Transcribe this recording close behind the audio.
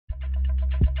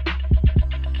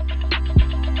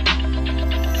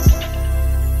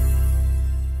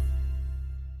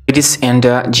Ladies and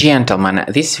gentlemen,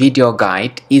 this video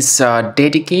guide is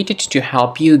dedicated to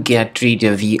help you get rid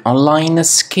of the online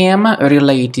scam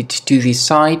related to the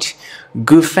site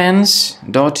Gufens.xyz.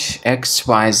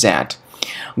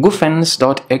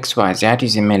 Gufens.xyz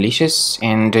is a malicious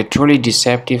and truly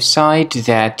deceptive site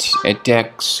that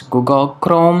attacks Google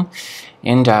Chrome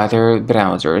and other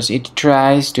browsers. It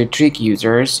tries to trick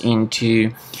users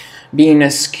into being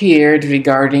scared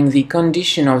regarding the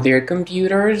condition of their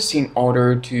computers in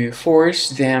order to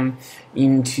force them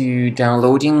into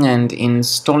downloading and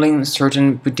installing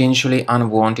certain potentially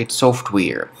unwanted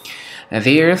software.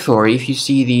 Therefore, if you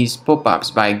see these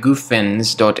pop-ups by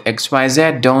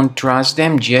Gufens.xyz, don't trust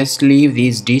them, just leave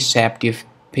this deceptive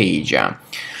page.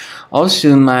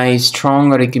 Also, my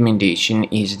strong recommendation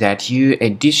is that you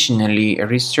additionally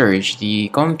research the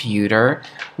computer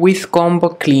with Combo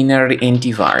Cleaner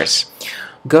antivirus.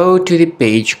 Go to the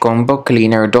page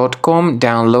combocleaner.com,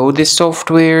 download the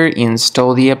software,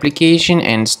 install the application,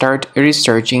 and start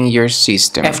researching your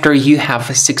system. After you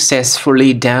have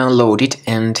successfully downloaded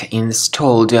and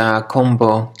installed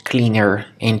Combo Cleaner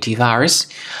antivirus,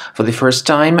 for the first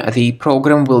time, the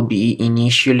program will be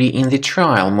initially in the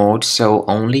trial mode, so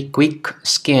only quick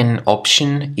scan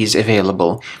option is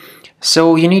available.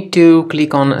 So you need to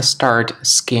click on Start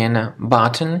Scan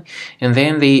button, and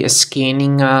then the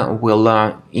scanning will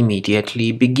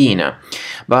immediately begin.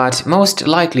 But most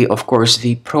likely, of course,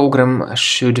 the program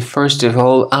should first of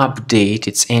all update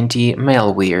its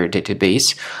anti-malware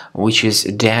database, which is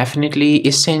definitely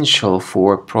essential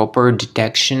for proper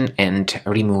detection and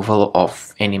removal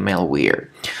of any malware.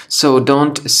 So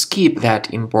don't skip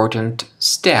that important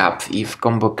step if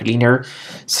Combo Cleaner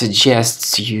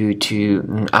suggests you to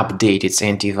update its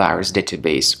antivirus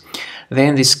database.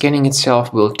 Then the scanning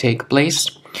itself will take place.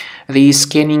 The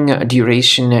scanning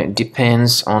duration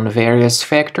depends on various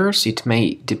factors. It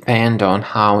may depend on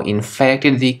how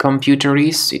infected the computer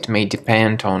is. It may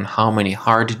depend on how many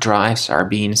hard drives are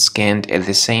being scanned at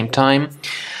the same time.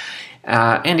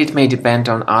 And it may depend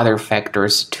on other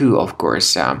factors too, of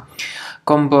course.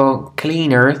 Combo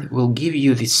Cleaner will give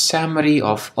you the summary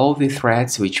of all the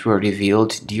threats which were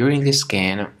revealed during the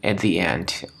scan at the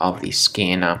end of the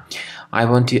scan. I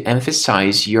want to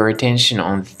emphasize your attention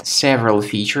on several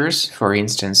features, for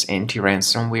instance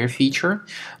anti-ransomware feature,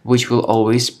 which will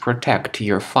always protect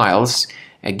your files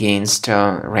against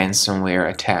ransomware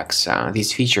attacks.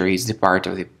 This feature is the part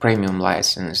of the premium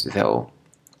license though.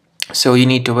 So you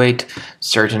need to wait a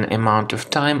certain amount of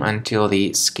time until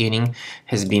the scanning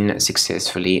has been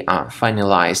successfully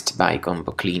finalized by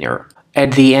Combo Cleaner.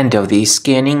 At the end of the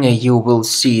scanning, you will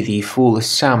see the full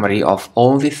summary of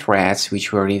all the threats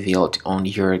which were revealed on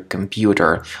your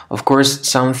computer. Of course,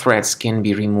 some threats can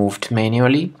be removed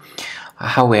manually.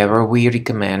 However, we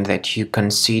recommend that you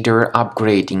consider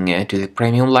upgrading to the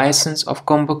premium license of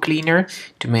Combo Cleaner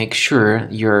to make sure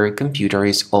your computer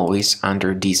is always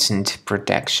under decent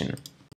protection.